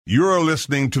You're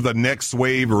listening to the Next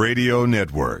Wave Radio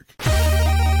Network.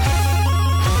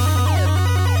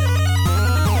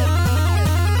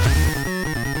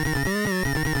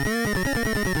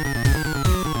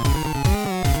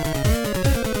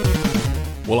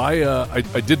 Well, I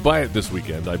did buy it this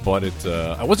weekend. I bought it.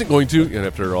 I wasn't going to, and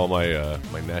after all my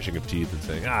my gnashing of teeth and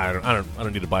saying, I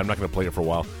don't need to buy it. I'm not going to play it for a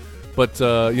while. But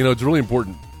it's really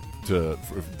important to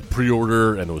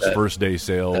pre-order and those first day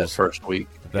sales. That first week.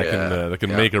 That can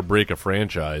make or break a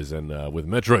franchise, and with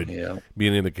Metroid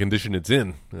being in the condition it's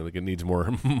in, I think it needs more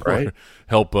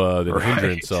help than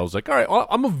hindrance. So I was like, all right,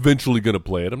 I'm eventually going to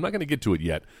play it. I'm not going to get to it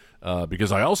yet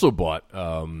because I also bought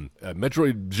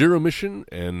Metroid Zero Mission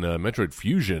and Metroid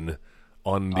Fusion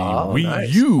on the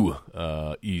Wii U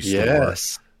eStore.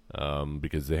 Yes.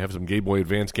 Because they have some Game Boy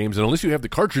Advance games, and unless you have the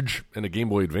cartridge and a Game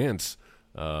Boy Advance,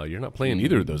 you're not playing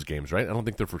either of those games, right? I don't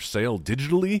think they're for sale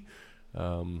digitally.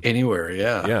 Anywhere,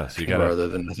 yeah. So you got rather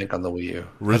than I think on the Wii U.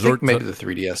 I think maybe the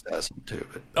 3DS has them too.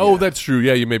 But, that's true.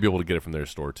 Yeah, you may be able to get it from their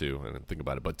store too. I didn't think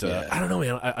about it, but I don't know,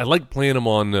 man. I like playing them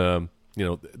on.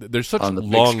 There's such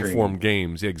long form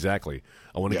games. Yeah, exactly.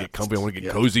 I want to get comfy. I want to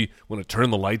get cozy. I want to turn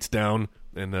the lights down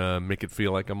and make it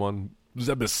feel like I'm on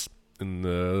Zebus in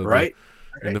the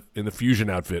in the Fusion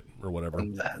outfit or whatever.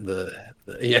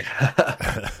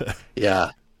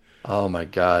 Yeah. Oh my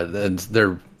God, and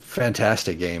they're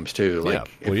fantastic games too. Like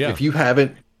if you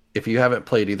haven't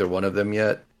played either one of them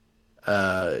yet,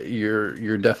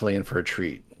 you're definitely in for a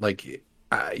treat. Like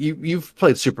you've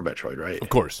played Super Metroid, right? Of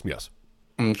course, yes.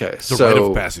 Okay, it's a rite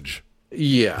of passage.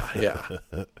 Yeah.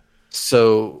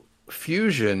 So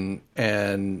Fusion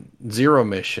and Zero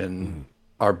Mission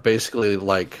are basically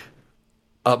like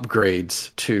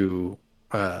upgrades to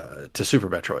Super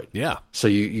Metroid. Yeah. So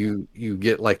you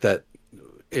get like that.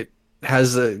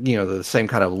 Has the same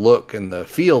kind of look and the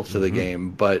feel to the game,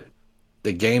 but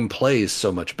the game plays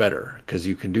so much better because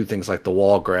you can do things like the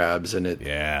wall grabs and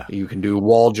you can do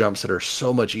wall jumps that are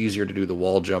so much easier to do the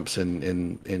wall jumps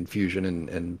in Fusion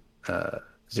and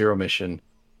Zero Mission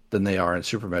than they are in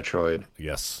Super Metroid.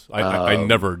 Yes, I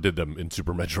never did them in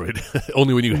Super Metroid.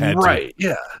 Only when you had to. Right?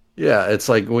 Yeah. It's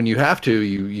like when you have to,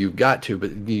 you've got to,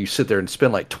 but you sit there and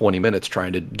spend like 20 minutes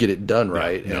trying to get it done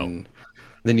right and.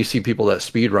 Then you see people that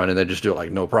speed run and they just do it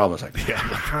like no problem. It's like,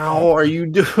 how are you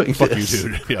doing Fuck this?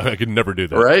 You, dude. Yeah, I could never do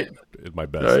that. Right? At my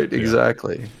best. Right,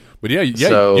 exactly. But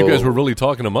so, you guys were really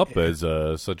talking them up as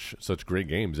such great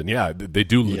games. And they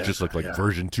do just look like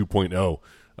version 2.0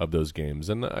 of those games.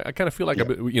 And I kind of feel like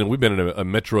we've been in a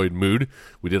Metroid mood.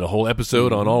 We did a whole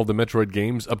episode on all of the Metroid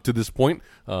games up to this point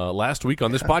last week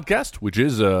on this podcast, which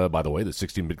is, by the way, the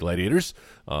 16-Bit Gladiators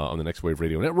on the Next Wave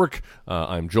Radio Network.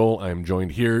 I'm Joel. I'm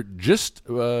joined here just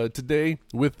today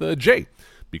with Jay,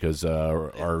 because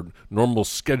our normal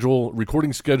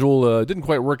recording schedule didn't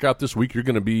quite work out this week. You're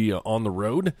going to be on the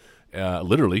road,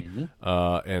 literally,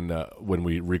 and when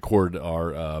we record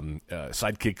our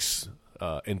Sidekicks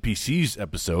NPCs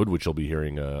episode, which you'll be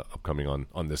hearing upcoming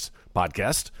on this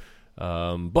podcast.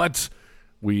 But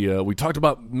we talked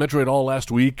about Metroid all last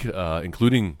week,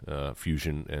 including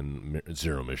Fusion and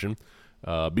Zero Mission,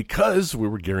 because we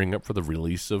were gearing up for the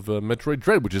release of Metroid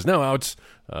Dread, which is now out,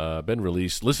 been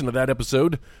released. Listen to that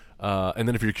episode. And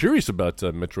then if you're curious about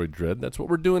Metroid Dread, that's what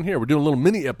we're doing here. We're doing a little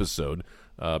mini episode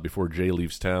before Jay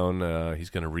leaves town.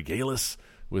 He's going to regale us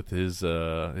with his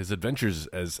adventures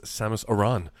as Samus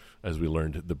Aran, as we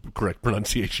learned the correct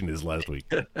pronunciation is last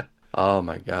week. Oh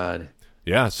my God!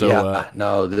 Yeah. So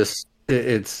no,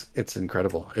 it's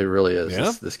incredible. It really is.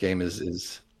 Yeah? This game is.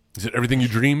 Is it everything you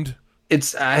dreamed?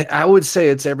 It's. I would say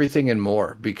it's everything and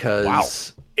more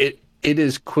because it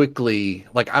is quickly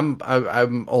like I'm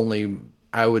only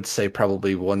I would say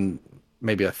probably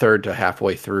maybe a third to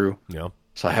halfway through. Yeah.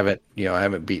 So I haven't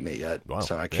beaten it yet. Wow.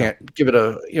 So I can't give it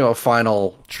a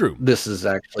final. True. This is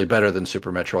actually better than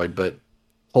Super Metroid, but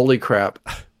holy crap,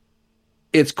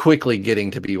 it's quickly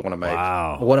getting to be one of my,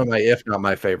 if not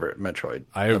my favorite Metroid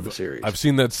of the series. I've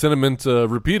seen that sentiment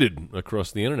repeated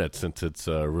across the internet since its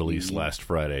release last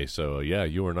Friday. So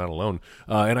you are not alone.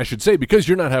 And I should say, because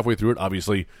you're not halfway through it,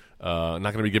 obviously, not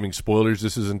going to be giving spoilers.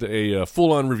 This isn't a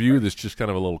full-on review. This is just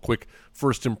kind of a little quick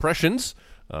first impressions.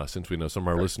 Since we know some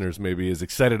of our listeners may be as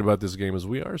excited about this game as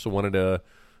we are, so wanted to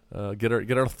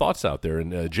get our thoughts out there.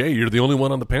 And Jay, you're the only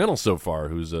one on the panel so far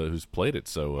who's played it.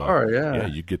 So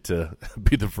you get to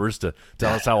be the first to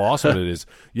tell us how awesome it is.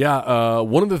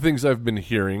 One of the things I've been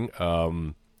hearing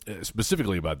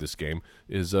specifically about this game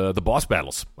is the boss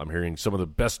battles. I'm hearing some of the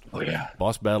best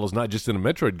boss battles, not just in a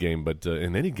Metroid game, but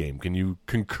in any game. Can you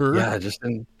concur? Yeah,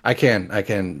 I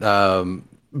can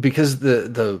because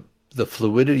the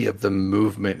fluidity of the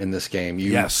movement in this game.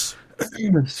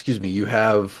 excuse me, you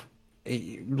have,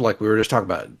 like we were just talking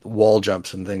about, wall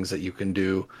jumps and things that you can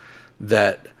do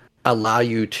that allow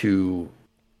you to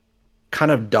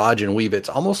kind of dodge and weave. It's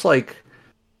almost like,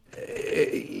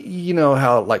 you know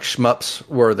how like shmups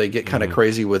where they get kind of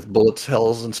crazy with bullets,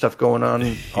 hells, and stuff going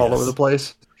on all over the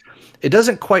place. It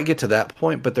doesn't quite get to that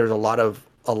point, but there's a lot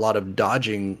of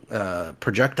dodging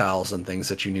projectiles and things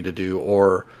that you need to do,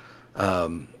 or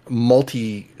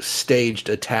multi-staged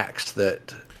attacks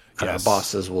that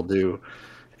bosses will do,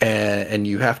 and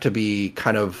you have to be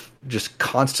kind of just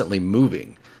constantly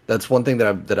moving. That's one thing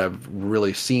that I've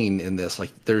really seen in this.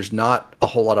 Like, there's not a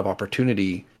whole lot of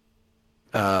opportunity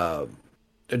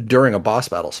during a boss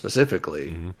battle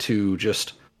specifically to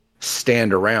just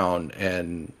stand around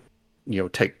and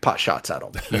take pot shots at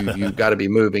them. You've got to be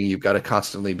moving. You've got to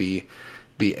constantly be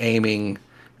aiming.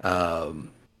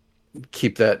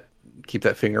 Keep that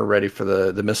finger ready for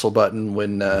the missile button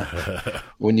when the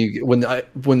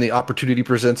opportunity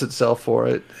presents itself for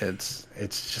it.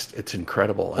 It's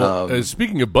incredible. Well,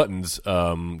 speaking of buttons,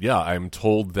 I'm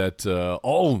told that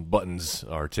all buttons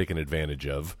are taken advantage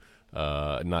of.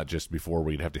 Not just before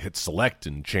where you'd have to hit select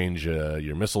and change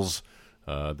your missiles.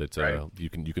 You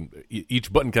can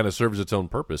each button kind of serves its own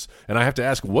purpose. And I have to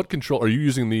ask, what control are you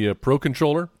using? The Pro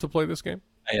controller to play this game?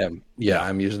 I am. Yeah,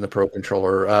 I'm using the Pro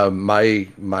controller. My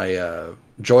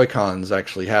Joy-Cons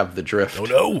actually have the drift. Oh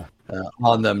no.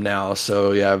 On them now,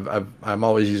 so yeah, I'm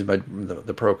always using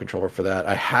the Pro controller for that.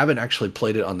 I haven't actually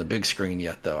played it on the big screen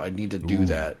yet, though. I need to do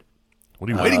that. What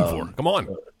are you waiting for? Come on.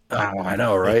 I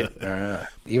know, right?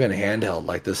 Even handheld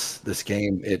like this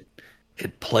game, it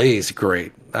plays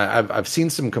great. I've seen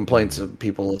some complaints of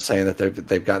people saying that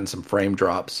they've gotten some frame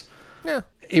drops. Yeah.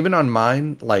 Even on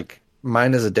mine, like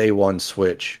mine is a day one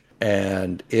Switch,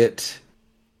 and it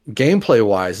gameplay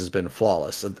wise has been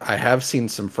flawless. I have seen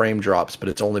some frame drops, but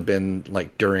it's only been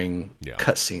like during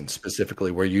cutscenes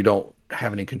specifically where you don't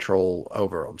have any control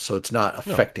over them, so it's not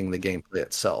affecting the gameplay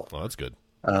itself. Well, that's good.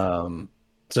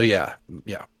 So yeah.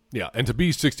 Yeah, and to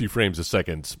be 60 frames a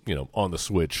second, on the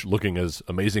Switch, looking as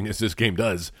amazing as this game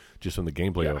does, just from the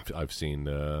gameplay I've seen,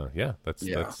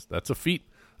 that's a feat.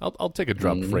 I'll take a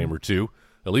dropped frame or two,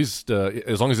 at least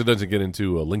as long as it doesn't get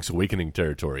into Link's Awakening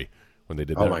territory when they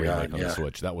did that remake on the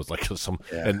Switch. That was like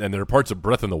and there are parts of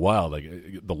Breath of the Wild, like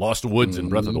the Lost Woods in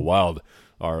Breath of the Wild,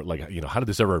 are like, how did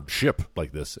this ever ship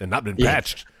like this and not been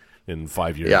patched in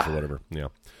 5 years or whatever? Yeah.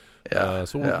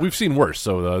 We've seen worse.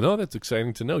 So no, that's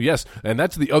exciting to know. Yes, and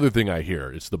that's the other thing I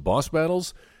hear. It's the boss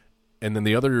battles, and then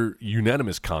the other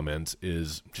unanimous comment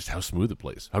is just how smooth it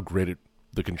plays, how great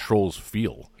the controls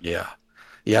feel. Yeah.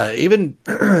 Even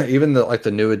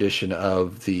the new edition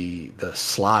of the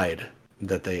slide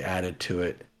that they added to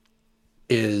it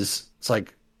it's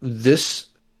like this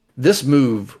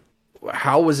move.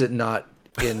 How was it not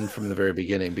in from the very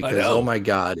beginning? Because oh my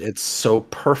god, it's so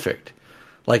perfect.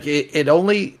 Like it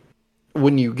only.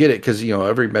 When you get it, because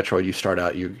every Metroid you start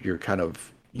out, you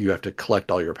have to collect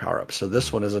all your power ups. So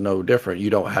this one is no different. You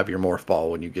don't have your morph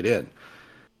ball when you get in,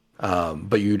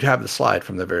 but you'd have the slide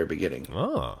from the very beginning,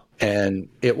 and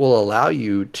it will allow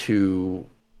you to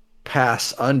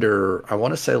pass under. I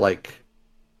want to say like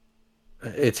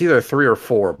it's either 3 or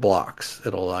 4 blocks.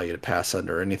 It'll allow you to pass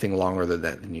under. Anything longer than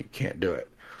that, then you can't do it.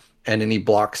 And any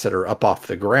blocks that are up off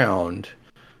the ground,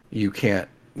 you can't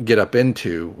get up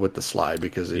into with the slide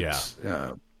because it's just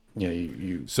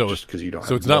because you don't.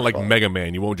 So it's not like Mega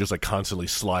Man. You won't just like constantly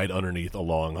slide underneath a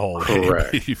long hallway.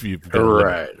 Correct.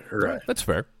 Right. That's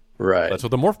fair. Right. That's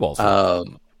what the morph balls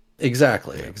do.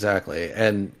 Exactly.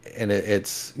 And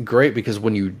it's great because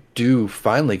when you do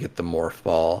finally get the morph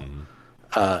ball,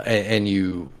 and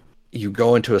you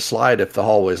go into a slide, if the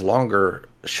hallway is longer,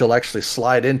 she'll actually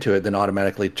slide into it, then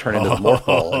automatically turn into the morph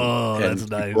ball and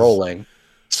keep rolling.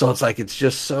 So it's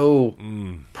just so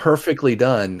perfectly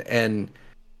done, and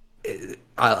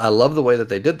I love the way that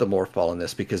they did the morph ball in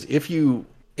this, because if you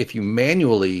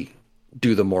manually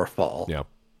do the morph ball,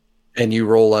 and you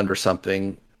roll under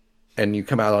something, and you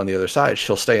come out on the other side,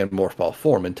 she'll stay in morph ball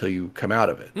form until you come out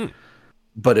of it.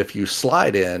 But if you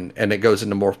slide in and it goes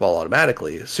into morph ball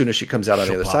automatically, as soon as she comes out on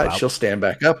the other side, she'll stand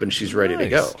back up and she's ready to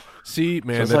go. See,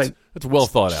 man, so that's well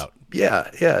thought out. Yeah,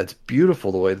 it's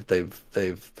beautiful the way that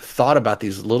they've thought about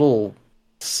these little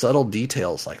subtle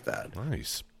details like that.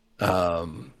 Nice.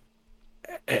 And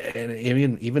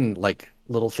even like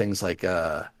little things like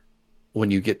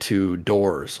when you get to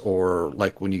doors, or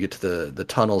like when you get to the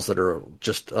tunnels that are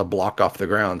just a block off the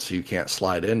ground so you can't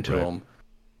slide into them.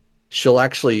 She'll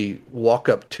actually walk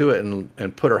up to it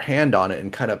and put her hand on it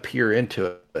and kind of peer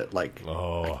into it. Like,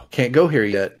 I can't go here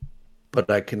yet, but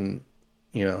I can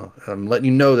I'm letting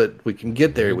you know that we can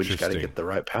get there. We just got to get the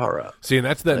right power up. See, and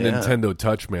that's that Nintendo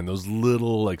touch, man. Those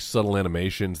little like subtle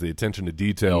animations, the attention to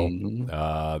detail.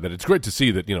 That it's great to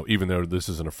see that even though this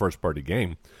isn't a first party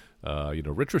game,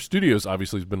 Retro Studios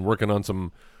obviously has been working on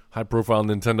some high profile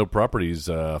Nintendo properties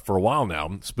for a while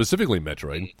now, specifically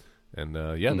Metroid. And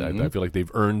I feel like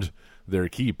they've earned their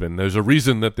keep, and there's a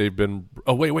reason that they've been.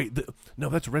 Oh wait, no,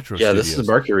 that's Retro Studios. Yeah, this is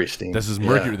Mercury Steam. This is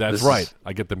Mercury. That's right.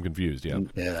 I get them confused. Yeah,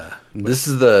 This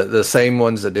is the same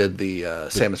ones that did the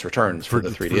Samus Returns for the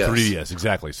 3DS. For 3DS,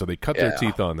 exactly. So they cut their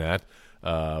teeth on that,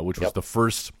 which was the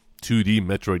first 2D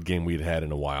Metroid game we'd had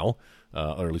in a while,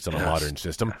 or at least on a modern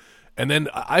system. And then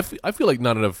I feel like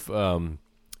not enough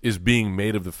is being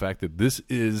made of the fact that this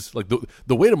is like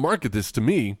the way to market this to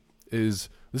me is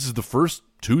this is the first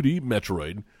 2D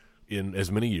Metroid in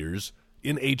as many years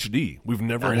in HD. We've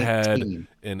never had an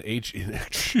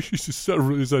Jesus,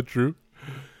 is that true?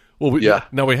 Well,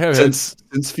 now we have since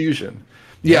Fusion.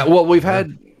 Yeah, well, we've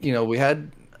had we had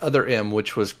Other M,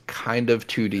 which was kind of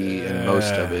 2D in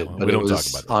most of it, but we don't it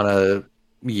was talk about on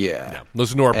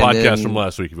Listen to our podcast from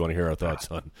last week if you want to hear our thoughts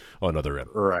on Other M.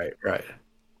 Right.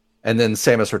 And then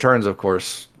Samus Returns, of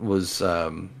course, was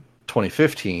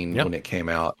 2015 when it came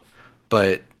out,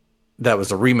 but that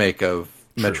was a remake of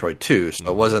Metroid 2, so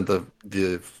it wasn't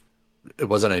it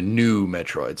wasn't a new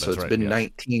Metroid. So it's been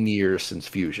 19 years since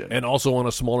Fusion, and also on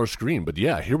a smaller screen. But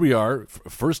here we are,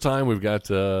 first time we've got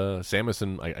Samus,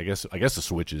 and I guess the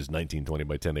Switch is 1920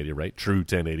 by 1080, right? True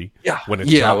 1080. Yeah, when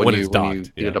it's when it's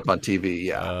docked, you get it up on TV.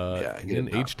 In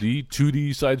HD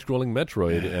 2D side-scrolling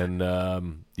Metroid, and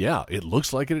it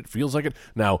looks like it. It feels like it.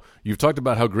 Now you've talked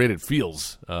about how great it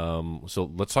feels.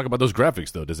 So let's talk about those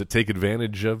graphics, though. Does it take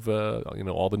advantage of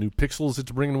all the new pixels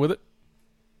it's bringing with it?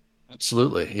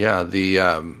 Absolutely, yeah.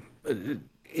 The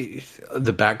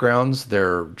backgrounds,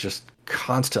 they're just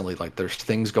constantly like there's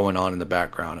things going on in the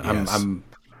background. Yes.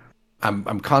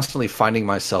 I'm constantly finding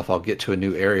myself. I'll get to a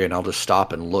new area and I'll just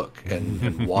stop and look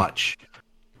and watch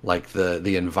like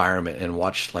the environment and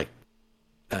watch like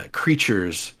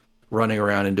creatures running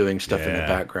around and doing stuff in the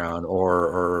background.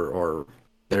 Or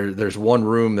there's one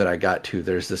room that I got to.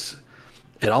 There's this.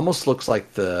 It almost looks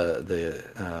like the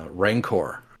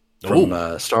Rancor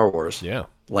from Star Wars. Yeah.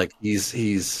 Like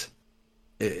he's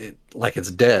like it's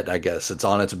dead, I guess. It's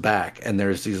on its back, and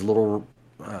there's these little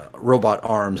robot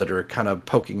arms that are kind of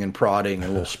poking and prodding,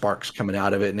 and little sparks coming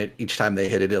out of it. And each time they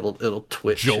hit it, it'll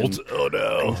twitch. Jolt. Oh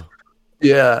no.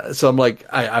 Yeah. So I'm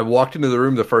like, I walked into the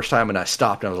room the first time, and I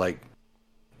stopped, and I was like,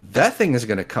 that thing is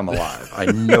going to come alive. I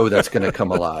know that's going to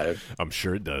come alive. I'm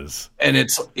sure it does. And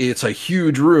it's a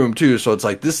huge room too, so it's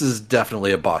like this is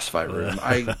definitely a boss fight room.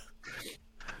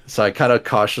 So I kind of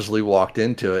cautiously walked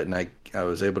into it, and I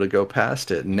was able to go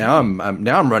past it. And now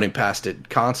I'm running past it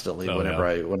constantly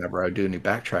whenever I do any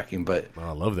backtracking. But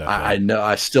I love that. I know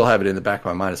I still have it in the back of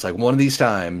my mind. It's like one of these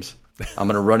times I'm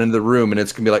going to run into the room, and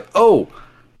it's going to be like, oh,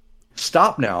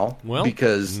 stop now,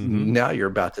 because now you're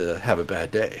about to have a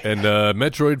bad day. And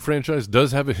Metroid franchise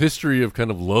does have a history of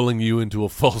kind of lulling you into a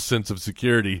false sense of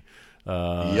security.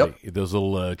 Those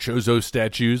little Chozo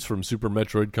statues from Super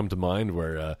Metroid come to mind,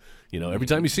 where every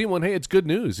time you see one, hey, it's good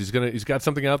news. He's got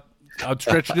something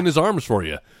outstretched in his arms for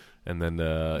you, and then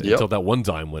until that one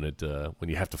time when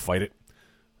you have to fight it,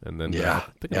 and then I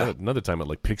think another time it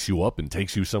like picks you up and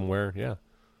takes you somewhere.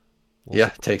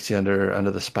 Takes you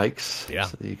under the spikes, so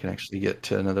that you can actually get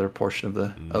to another portion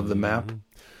of the map.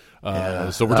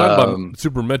 So we're talking about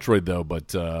Super Metroid, though, but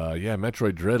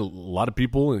Metroid Dread, a lot of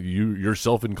people, you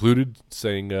yourself included,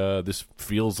 saying this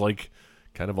feels like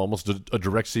kind of almost a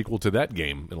direct sequel to that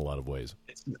game in a lot of ways.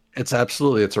 It's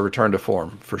absolutely, it's a return to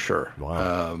form for sure.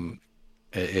 Wow.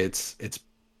 It's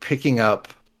picking up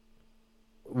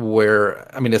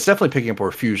where, I mean, it's definitely picking up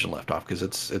where Fusion left off, because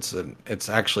it's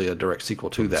actually a direct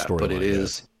sequel to that, but it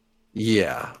is,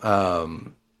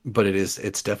 but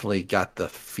it's definitely got the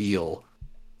feel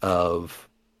of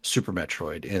Super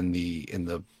Metroid in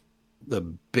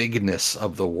the bigness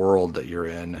of the world that you're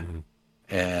in,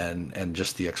 and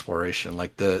just the exploration.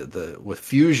 Like the with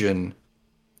Fusion,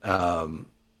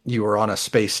 you were on a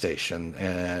space station,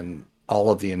 and all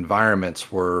of the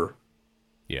environments were,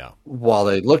 while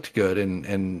they looked good,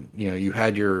 and you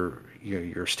had your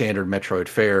standard Metroid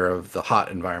fare of the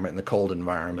hot environment and the cold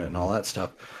environment and all that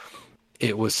stuff.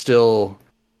 It was still,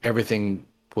 everything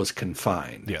was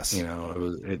confined. Yes.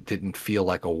 It didn't feel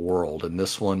like a world. And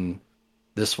this one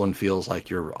feels like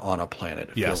you're on a planet.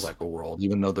 It feels like a world,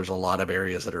 even though there's a lot of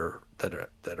areas that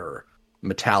are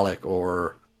metallic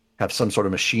or have some sort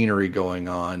of machinery going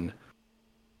on.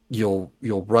 You'll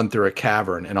run through a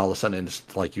cavern, and all of a sudden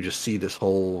it's like you just see this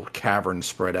whole cavern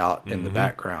spread out in the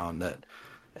background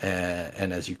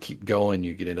and as you keep going,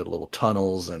 you get into little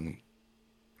tunnels, and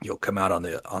you'll come out on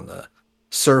the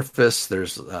surface.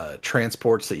 There's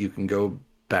transports that you can go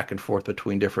back and forth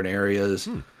between different areas,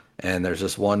 and there's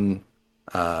this one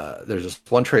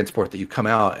transport that you come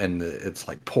out, and it's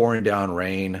like pouring down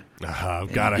rain.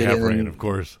 Gotta have rain, of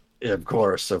course. Yeah, of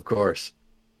course.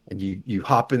 And you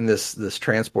hop in this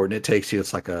transport, and it takes you.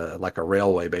 It's like a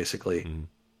railway basically,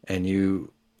 and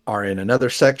you are in another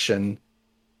section.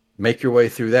 Make your way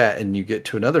through that, and you get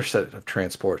to another set of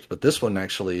transports. But this one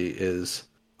actually is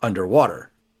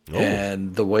underwater,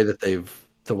 and the way that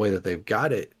they've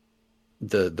got it,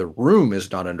 the room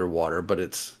is not underwater, but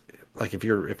it's like if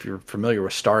you're familiar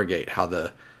with Stargate, how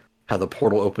the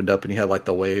portal opened up and you had like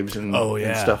the waves and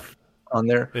stuff on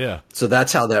there. Yeah. So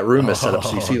that's how that room is set up.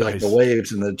 So you see like nice. the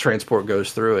waves and the transport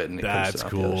goes through it, and it that's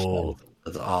comes out cool.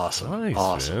 That's awesome. Nice,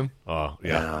 awesome. Man. Oh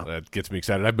yeah, that gets me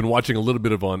excited. I've been watching a little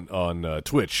bit of on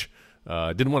Twitch.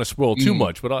 Didn't want to spoil too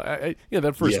much, but I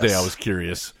that first day I was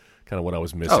curious, kind of what I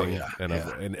was missing.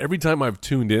 And every time I've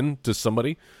tuned in to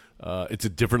somebody, it's a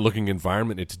different looking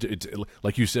environment. It's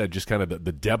like you said, just kind of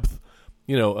the depth.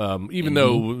 Even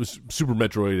though Super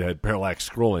Metroid had parallax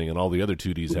scrolling and all the other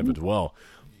 2Ds have it as well,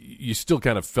 you still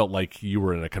kind of felt like you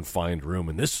were in a confined room.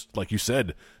 And this, like you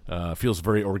said, feels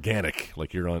very organic.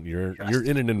 Like you're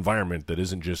in an environment that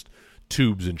isn't just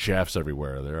tubes and shafts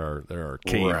everywhere. There are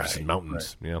caves and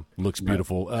mountains. Right. Yeah, it looks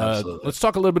beautiful. Let's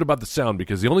talk a little bit about the sound,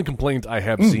 because the only complaint I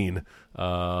have seen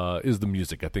is the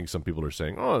music. I think some people are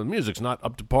saying, "Oh, the music's not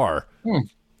up to par."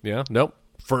 Yeah, nope.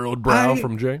 Furrowed brow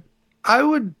from Jay.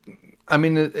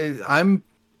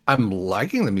 I'm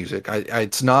liking the music.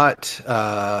 It's not,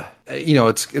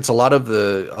 it's a lot of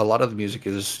the music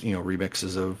is,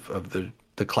 remixes of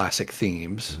the classic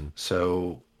themes.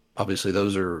 So obviously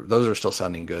those are still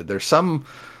sounding good. There's some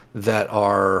that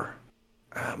are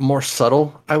more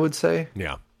subtle, I would say.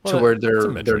 Yeah. Well, to where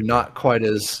they're not quite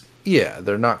as,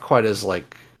 they're not quite as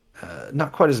like,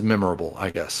 not quite as memorable, I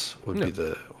guess, would be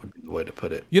the way to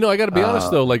put it. I got to be honest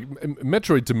though, like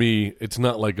Metroid to me, it's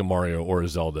not like a Mario or a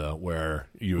Zelda where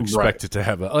you expect it to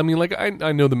have I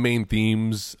know the main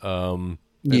themes, and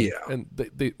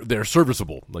they're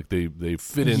serviceable, like they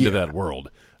fit into that world.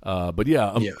 But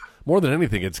more than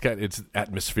anything, it's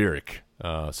atmospheric.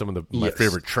 Some of my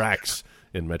favorite tracks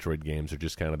in Metroid games are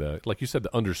just kind of like you said,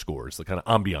 the underscores, the kind of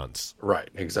ambiance. Right,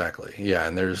 exactly. Yeah,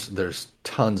 and there's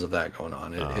tons of that going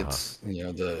on. It's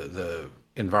the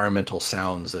environmental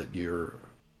sounds that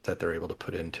they're able to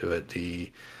put into it.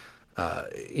 The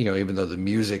even though the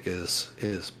music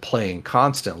is playing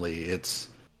constantly,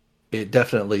 it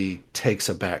definitely takes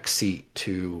a back seat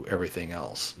to everything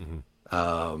else.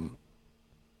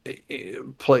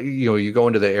 You go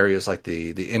into the areas like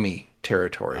the Emmy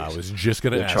territories. I was just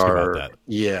going to ask about that.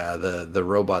 Yeah, the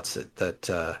robots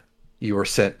that you were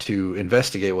sent to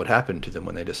investigate what happened to them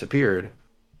when they disappeared.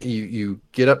 You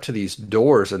get up to these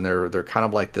doors, and they're kind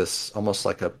of like this, almost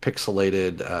like a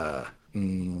pixelated,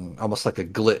 almost like a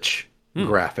glitch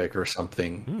graphic or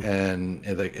something, and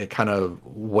it kind of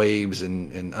waves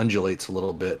and undulates a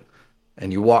little bit.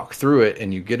 And you walk through it,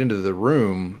 and you get into the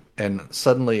room, and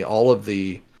suddenly all of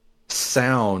the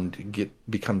sound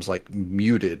becomes like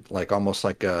muted, like almost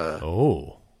like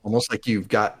you've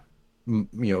got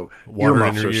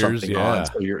earmuffs or something on.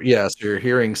 So you're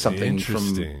hearing something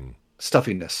from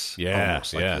stuffiness.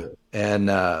 And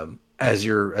as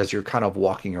you're kind of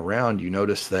walking around, you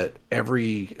notice that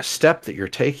every step that you're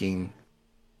taking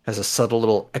has a subtle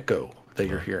little echo that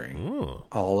you're hearing.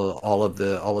 All of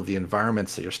the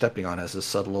environments that you're stepping on has a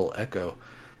subtle little echo.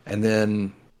 And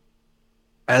then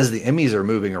as the Emmys are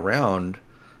moving around,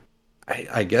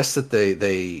 I guess that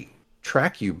they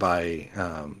track you by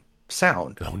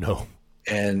sound. Oh no.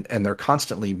 And they're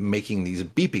constantly making these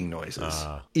beeping noises.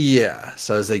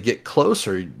 So as they get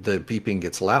closer, the beeping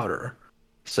gets louder.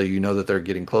 So you know that they're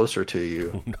getting closer to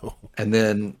you. Oh no. And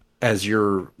then as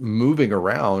you're moving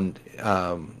around,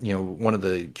 one of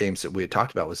the games that we had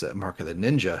talked about was that Mark of the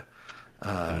Ninja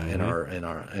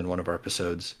in one of our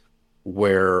episodes,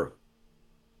 where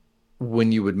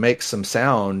when you would make some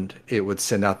sound, it would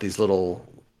send out these little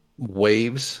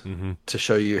waves to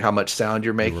show you how much sound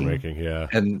you're making.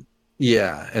 And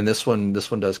this one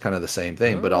does kind of the same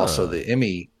thing, but also the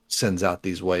Emmy sends out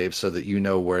these waves so that you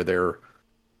know where they're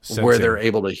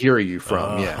able to hear you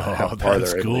from. How far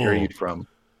they're able to hear you from.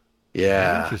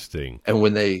 Yeah. Interesting. And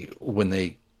when they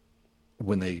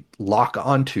lock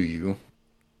onto you,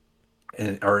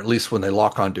 or at least when they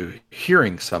lock onto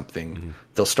hearing something,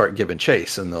 they'll start giving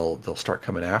chase, and they'll start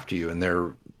coming after you. And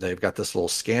they've got this little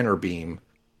scanner beam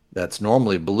that's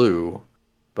normally blue,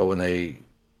 but when they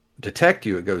detect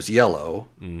you, it goes yellow,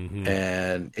 Mm-hmm.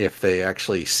 and if they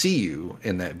actually see you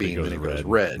in that beam, then it goes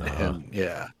red. Uh-huh.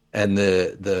 And and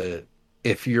the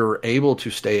if you're able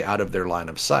to stay out of their line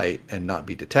of sight and not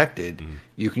be detected,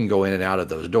 you can go in and out of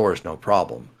those doors no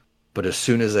problem. But as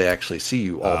soon as they actually see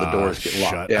you, all the doors get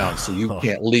locked down, so you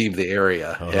can't leave the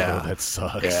area. Oh, yeah, that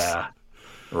sucks. yeah,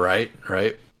 right.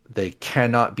 They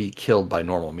cannot be killed by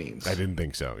normal means. I didn't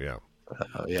think so. Yeah.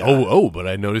 Yeah. But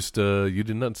I noticed you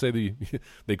did not say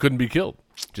they couldn't be killed,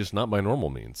 just not by normal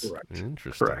means. Correct.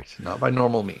 Interesting. Correct. Not by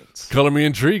normal means. Color me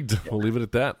intrigued. We'll leave it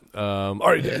at that. All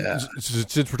right.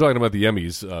 Since we're talking about the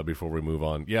Emmys, before we move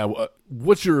on,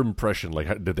 what's your impression?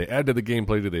 Like, did they add to the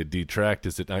gameplay? Did they detract?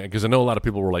 Is it because I know a lot of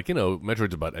people were like,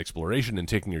 Metroid's about exploration and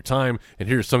taking your time, and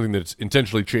here's something that's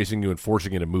intentionally chasing you and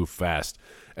forcing you to move fast.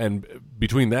 And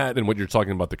between that and what you're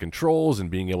talking about, the controls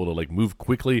and being able to like move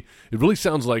quickly, it really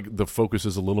sounds like the focus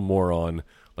is a little more on,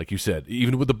 like you said,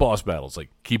 even with the boss battles, like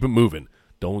keep it moving,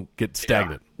 don't get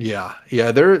stagnant. Yeah.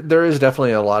 There is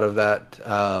definitely a lot of that,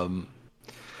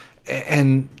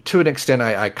 and to an extent,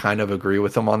 I kind of agree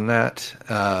with them on that,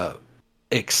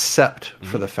 except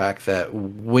for the fact that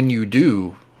when you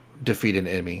do defeat an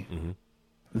enemy,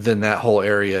 then that whole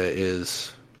area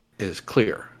is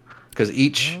clear. Because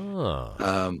each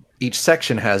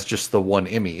section has just the one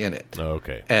Emmy in it.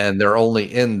 Okay. And they're only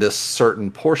in this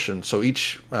certain portion. So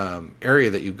each area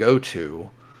that you go to,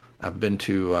 I've been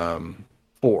to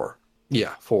 4.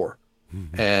 Yeah, 4.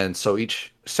 And so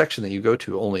each section that you go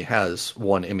to only has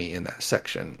one Emmy in that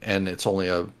section. And it's only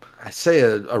a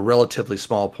relatively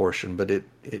small portion, but it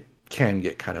can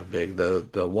get kind of big.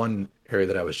 The one area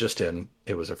that I was just in,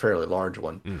 it was a fairly large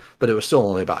one, but it was still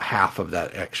only about half of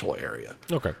that actual area.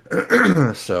 Okay.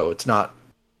 So it's not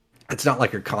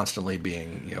like you're constantly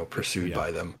being pursued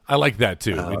by them. I like that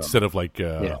too. Instead of like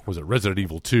was it Resident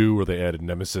Evil 2 where they added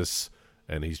Nemesis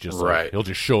and he's just like, he'll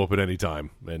just show up at any time,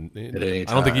 and at any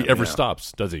time, I don't think he ever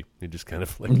stops, does he? He just kind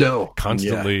of like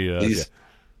constantly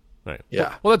Right.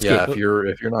 Yeah. Well, that's good.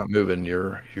 If you're not moving,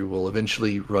 you will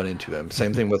eventually run into him.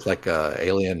 Same thing with like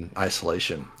Alien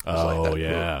Isolation.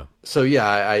 So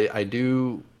I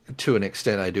do, to an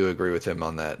extent, I do agree with him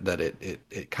on that. That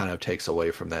it kind of takes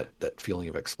away from that feeling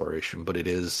of exploration, but it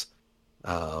is,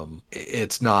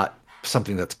 it's not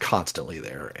something that's constantly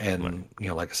there. And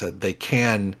like I said, they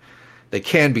can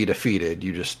be defeated.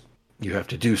 You have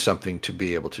to do something to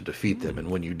be able to defeat them, and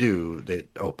when you do, it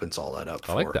opens all that up.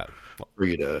 I like that. For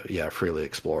you to freely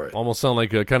explore it. Almost sound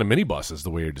like kind of mini bosses the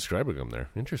way you're describing them there.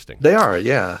 Interesting. They are,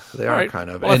 they are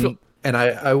kind of. Well, and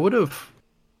I would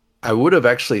have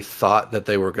actually thought that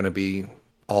they were going to be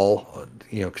all,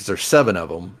 because there's 7 of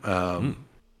them,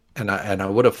 and I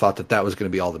would have thought that was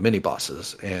going to be all the mini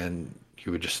bosses, and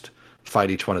you would just fight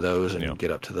each one of those and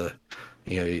get up to the,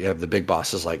 you have the big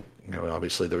bosses like,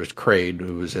 obviously there was Kraid,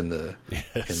 who was in the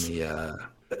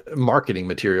marketing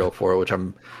material for it, which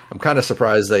I'm kind of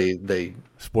surprised they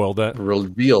spoiled that,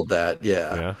 revealed that.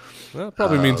 Yeah. Well, it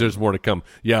probably means there's more to come.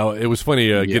 Yeah, it was funny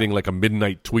getting like a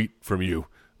midnight tweet from you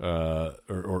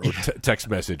or text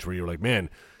message where you were like, "Man,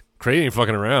 Kraid ain't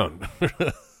fucking around."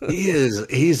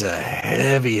 He's a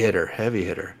heavy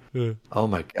hitter. Yeah. Oh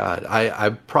my god, I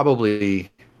probably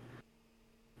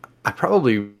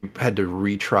had to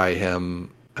retry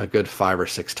him a good 5 or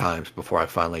 6 times before I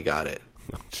finally got it.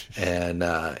 And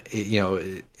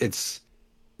it's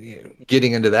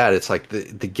getting into that. It's like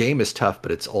the game is tough,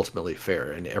 but it's ultimately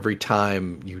fair. And every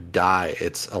time you die,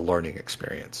 it's a learning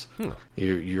experience.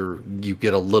 You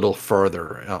get a little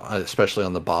further, especially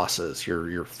on the bosses.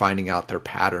 You're finding out their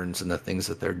patterns and the things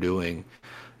that they're doing,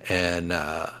 and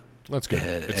that's good.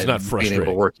 It's not frustrating. Being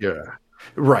able to work,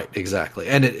 right, exactly.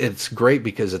 And it's great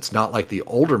because it's not like the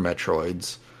older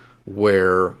Metroids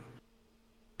where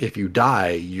if you die,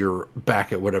 you're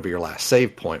back at whatever your last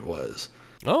save point was.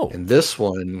 Oh. And this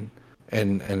one,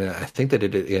 and I think they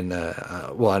did it in,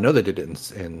 I know they did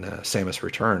it in Samus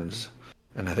Returns,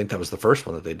 and I think that was the first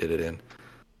one that they did it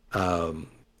in.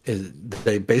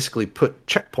 They basically put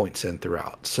checkpoints in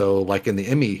throughout. So like in the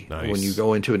Emmy, when you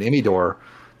go into an Emmy door,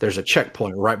 there's a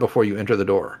checkpoint right before you enter the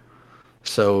door.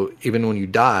 So even when you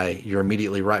die, you're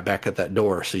immediately right back at that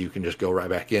door, so you can just go right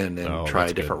back in and try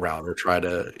a different route, or try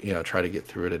to get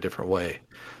through it a different way.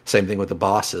 Same thing with the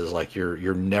bosses. Like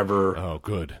you're never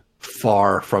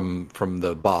far from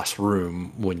the boss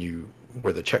room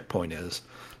where the checkpoint is,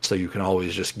 so you can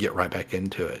always just get right back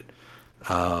into it.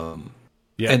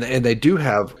 And they do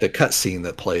have the cutscene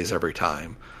that plays every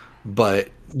time, but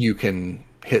you can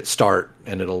hit start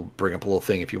and it'll bring up a little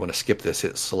thing. If you want to skip this,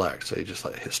 hit select. So you just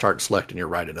hit start and select and you're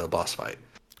right into the boss fight.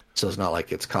 So it's not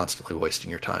like it's constantly wasting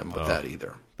your time with that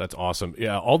either. That's awesome.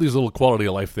 Yeah, all these little quality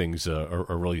of life things are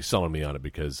really selling me on it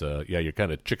because, you're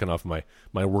kind of checking off my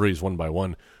worries one by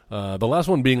one. The last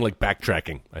one being like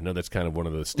backtracking. I know that's kind of one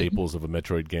of the staples of a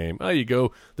Metroid game. You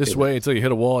go this way until you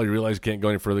hit a wall, you realize you can't go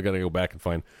any further, got to go back and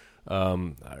find.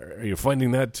 Are you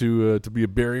finding that to be a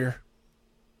barrier?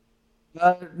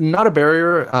 Not a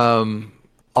barrier.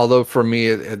 Although for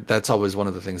me, that's always one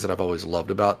of the things that I've always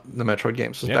loved about the Metroid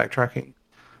games was backtracking.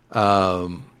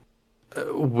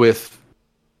 With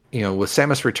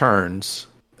Samus Returns,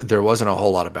 there wasn't a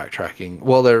whole lot of backtracking.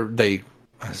 Well,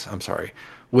 I'm sorry.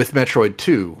 With Metroid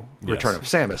 2, Return of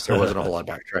Samus, there wasn't a whole lot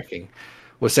of backtracking.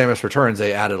 With Samus Returns,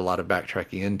 they added a lot of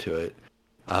backtracking into it,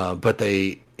 but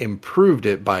they improved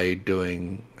it by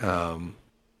doing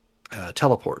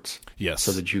teleports. Yes,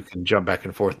 so that you can jump back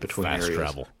and forth between fast areas.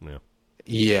 Travel.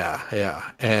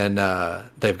 Yeah, and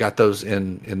they've got those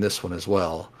in this one as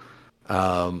well.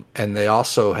 And they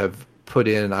also have put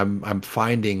in. I'm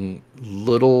finding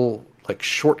little like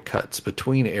shortcuts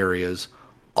between areas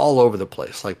all over the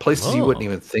place, like places you wouldn't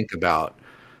even think about.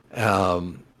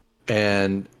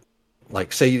 And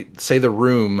like say the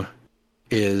room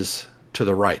is to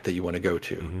the right that you want to go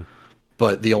to,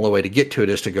 but the only way to get to it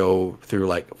is to go through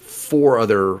like 4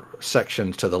 other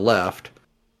sections to the left,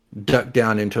 duck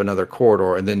down into another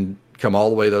corridor, and then come all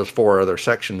the way those 4 other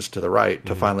sections to the right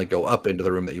to finally go up into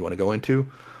the room that you want to go into.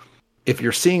 If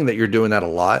you're seeing that you're doing that a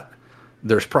lot,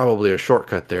 there's probably a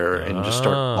shortcut there, and you just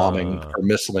start bombing or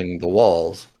missiling the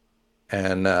walls,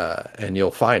 and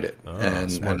you'll find it.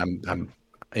 I'm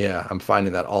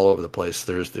finding that all over the place.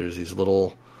 There's these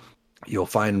little, you'll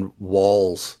find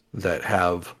walls that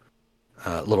have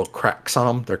little cracks on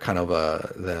them. They're kind of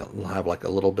they'll have like a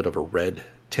little bit of a red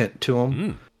tint to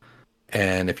them.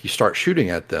 And if you start shooting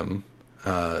at them,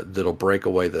 that'll break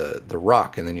away the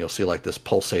rock, and then you'll see like this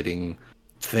pulsating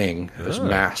thing, this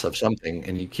mass of something,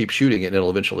 and you keep shooting it, and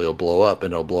it'll blow up,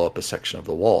 and it'll blow up a section of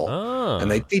the wall.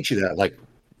 And they teach you that like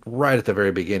right at the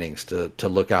very beginnings to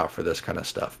look out for this kind of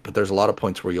stuff. But there's a lot of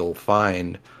points where you'll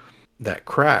find that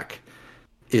crack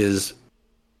is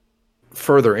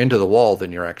further into the wall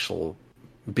than your actual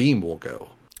beam will go.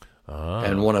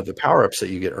 And one of the power-ups that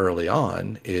you get early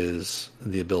on is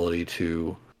the ability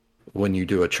to, when you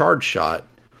do a charge shot,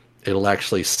 it'll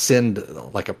actually send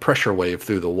like a pressure wave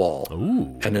through the wall.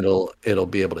 And it'll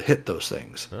be able to hit those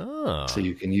things. So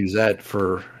you can use that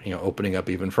for opening up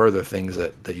even further things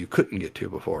that you couldn't get to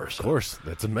before. So. Of course,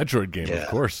 that's a Metroid game. Of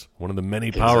course, one of the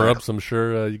many power-ups I'm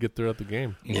sure you get throughout the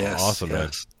game. Yes, awesome, man.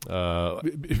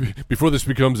 Before this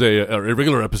becomes a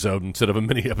regular episode instead of a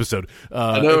mini episode,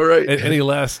 I know, right? Any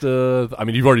last? You've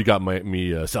already got me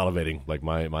salivating. Like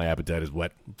my appetite is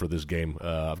wet for this game.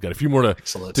 I've got a few more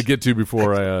to get to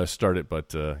before I start it,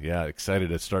 but excited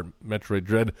to start Metroid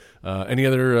Dread. Any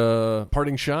other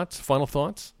parting shots? Final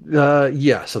thoughts?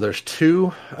 So there's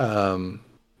 2.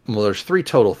 There's 3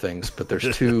 total things, but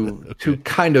there's two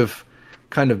kind of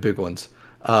big ones.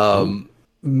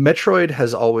 Metroid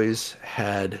has always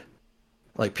had,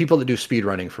 like, people that do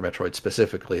speedrunning for Metroid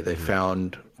specifically, they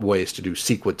found ways to do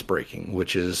sequence breaking,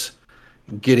 which is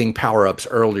getting power-ups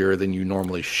earlier than you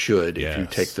normally should if you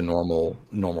take the normal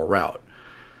route.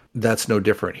 That's no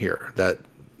different here.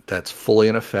 That's fully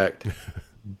in effect.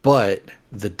 But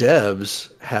the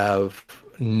devs have,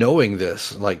 knowing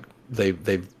this, like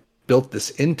they've built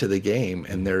this into the game,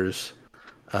 and there's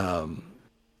I've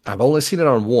only seen it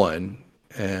on 1,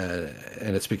 and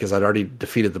it's because I'd already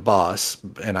defeated the boss,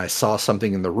 and I saw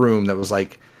something in the room that was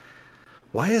like,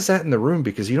 why is that in the room?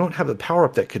 Because you don't have the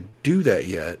power-up that could do that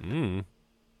yet.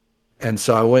 And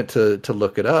so I went to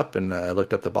look it up, and I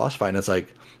looked up the boss fight, and it's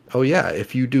like, oh yeah,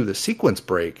 if you do the sequence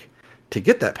break to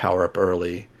get that power-up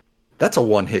early, that's a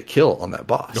one-hit kill on that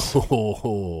boss.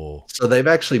 So they've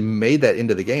actually made that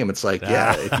into the game. It's like,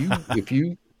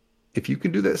 if you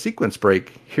can do that sequence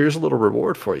break, here's a little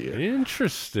reward for you.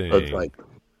 Interesting. So it's like,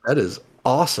 that is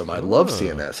awesome. I love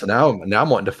seeing that. So now I'm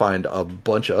wanting to find a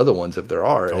bunch of other ones if there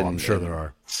are. I'm sure there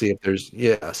are. See if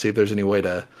there's any way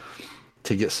to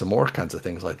get some more kinds of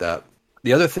things like that.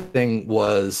 The other thing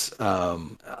was a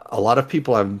lot of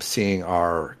people I'm seeing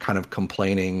are kind of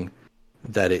complaining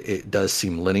that it does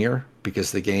seem linear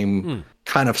because the game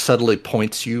kind of subtly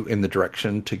points you in the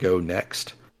direction to go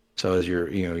next. So as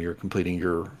you're completing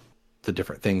the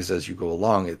different things as you go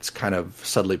along, it's kind of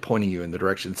subtly pointing you in the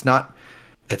direction. It's not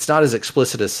as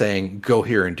explicit as saying go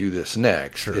here and do this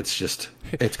next. Sure.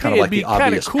 It's kind of like the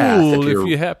obvious cool path. If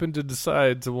you happen to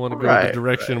decide to want to go in the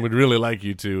direction we'd really like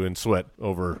you to, and sweat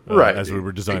over as we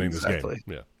were designing this game.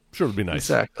 Yeah, sure, would be nice.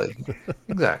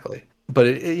 Exactly. but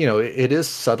it is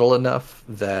subtle enough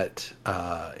that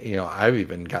I've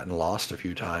even gotten lost a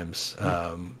few times,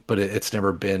 but it's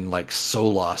never been like so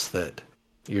lost that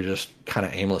you're just kind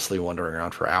of aimlessly wandering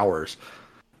around for hours.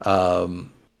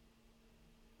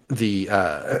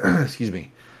 Excuse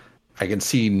me, I can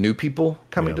see new people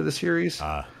coming to the series.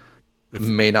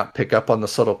 May not pick up on the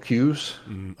subtle cues.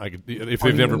 If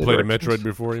they've never played a Metroid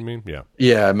before, you mean? Yeah.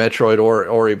 Yeah, Metroid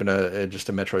or even just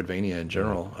a Metroidvania in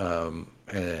general.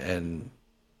 And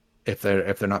if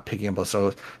they're not picking up on,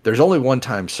 so there's only one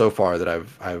time so far that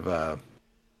I've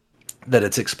that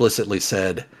it's explicitly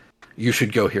said you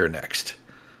should go here next.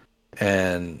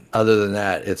 And other than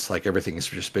that, it's like everything's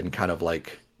just been kind of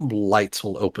like lights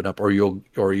will open up, or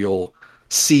you'll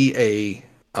see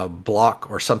a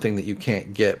block or something that you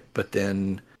can't get, but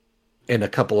then in a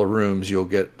couple of rooms you'll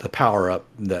get the power up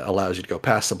that allows you to go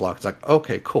past the block. It's like,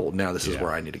 okay, cool, now this is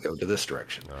where I need to go to this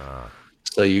direction.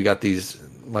 So you got these,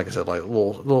 like I said, like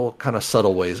little kind of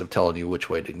subtle ways of telling you which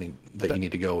way that you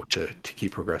need to go to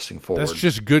keep progressing forward. That's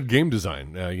just good game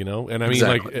design, And I mean,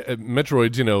 like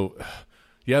Metroids,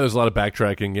 yeah, there's a lot of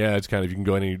backtracking. Yeah, it's kind of, you can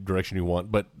go any direction you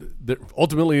want, but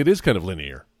ultimately it is kind of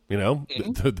linear.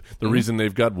 The reason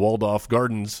they've got walled off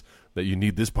gardens that you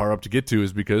need this power up to get to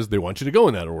is because they want you to go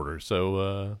in that order.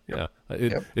 So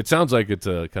it sounds like it's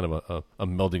a kind of a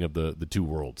melding of the two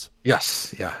worlds.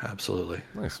 Yes, yeah, absolutely,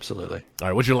 nice. Absolutely. All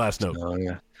right, what's your last note?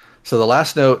 So the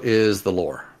last note is the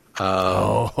lore.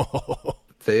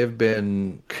 They have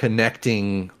been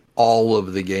connecting all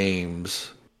of the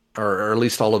games, or at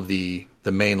least all of the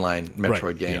mainline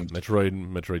Metroid games. Yeah,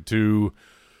 Metroid 2.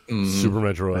 Super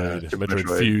Metroid,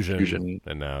 Metroid Fusion,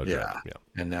 and now Dread.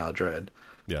 And now Dread.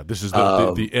 Yeah, this is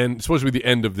the end. It's supposed to be the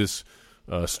end of this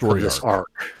story of this arc.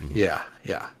 Mm-hmm.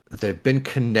 Yeah. They've been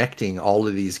connecting all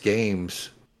of these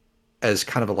games as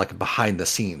kind of like a behind the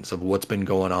scenes of what's been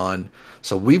going on.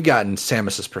 So we've gotten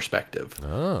Samus's perspective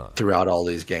throughout all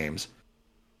these games,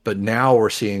 but now we're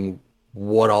seeing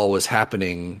what all was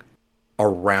happening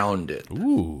around it.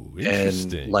 Ooh,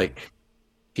 interesting. And like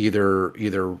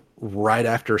either right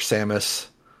after Samus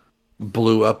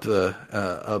blew up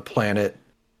a planet,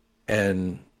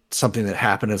 and something that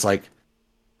happened is like,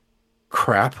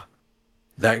 crap,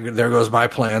 there goes my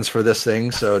plans for this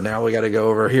thing. So now we got to go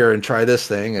over here and try this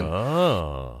thing. And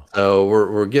so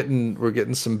we're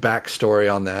getting some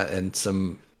backstory on that and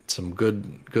some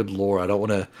good lore. I don't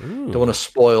want to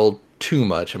spoil too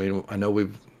much. I mean, I know we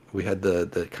had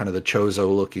the kind of the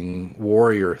Chozo looking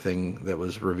warrior thing that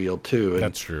was revealed too. And,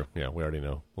 that's true. Yeah, we already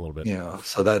know a little bit. Yeah,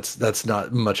 so that's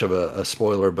not much of a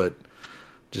spoiler, but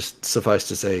just suffice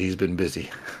to say he's been busy.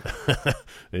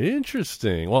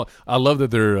 Interesting. Well, I love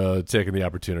that they're taking the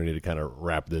opportunity to kind of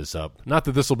wrap this up. Not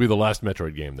that this will be the last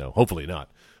Metroid game, though. Hopefully not.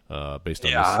 Based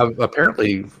on this.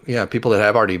 Apparently, people that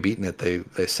have already beaten it, they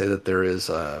say that there is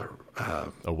a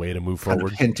way to move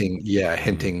forward.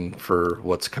 Hinting for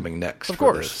what's coming next. Of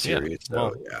course, series. Yeah.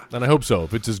 So, and I hope so.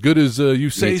 If it's as good as you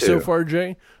say so far,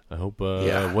 Jay, I hope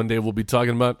one day we'll be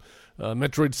talking about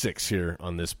Metroid 6 here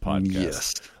on this podcast.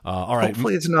 Yes. All right.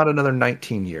 Hopefully it's not another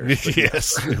 19 years.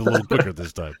 Yes, a little quicker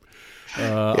this time.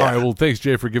 All right. Well, thanks,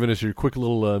 Jay, for giving us your quick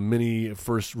little mini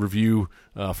first review,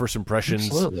 first impressions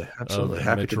absolutely. of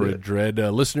Metroid Dread.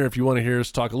 Listener, if you want to hear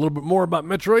us talk a little bit more about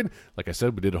Metroid, like I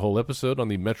said, we did a whole episode on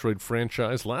the Metroid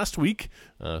franchise last week.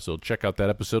 So check out that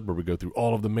episode where we go through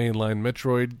all of the mainline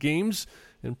Metroid games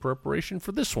in preparation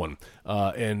for this one.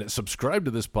 And subscribe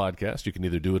to this podcast. You can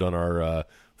either do it on our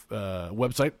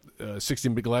website,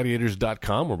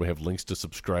 16bitgladiators.com, where we have links to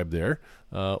subscribe there,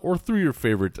 or through your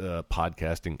favorite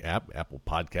podcasting app, Apple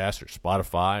Podcasts or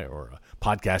Spotify or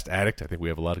Podcast Addict. I think we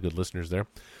have a lot of good listeners there.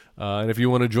 And if you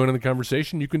want to join in the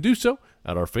conversation, you can do so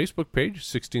at our Facebook page,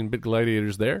 16-Bit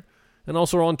Gladiators there, and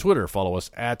also on Twitter. Follow us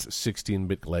at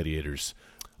 16-Bit Gladiators.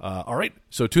 All right,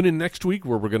 so tune in next week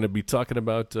where we're going to be talking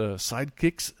about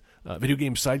sidekicks, video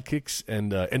game sidekicks,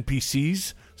 and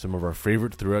NPCs, some of our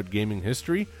favorite throughout gaming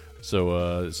history.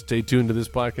 So stay tuned to this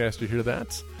podcast to hear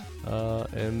that.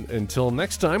 And until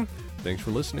next time, thanks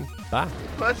for listening. Bye.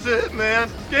 That's it, man.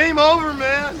 Game over,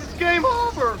 man. It's game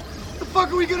over. What the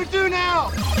fuck are we going to do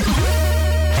now?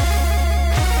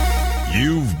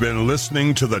 You've been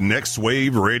listening to the Next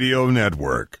Wave Radio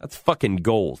Network. That's fucking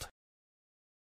gold.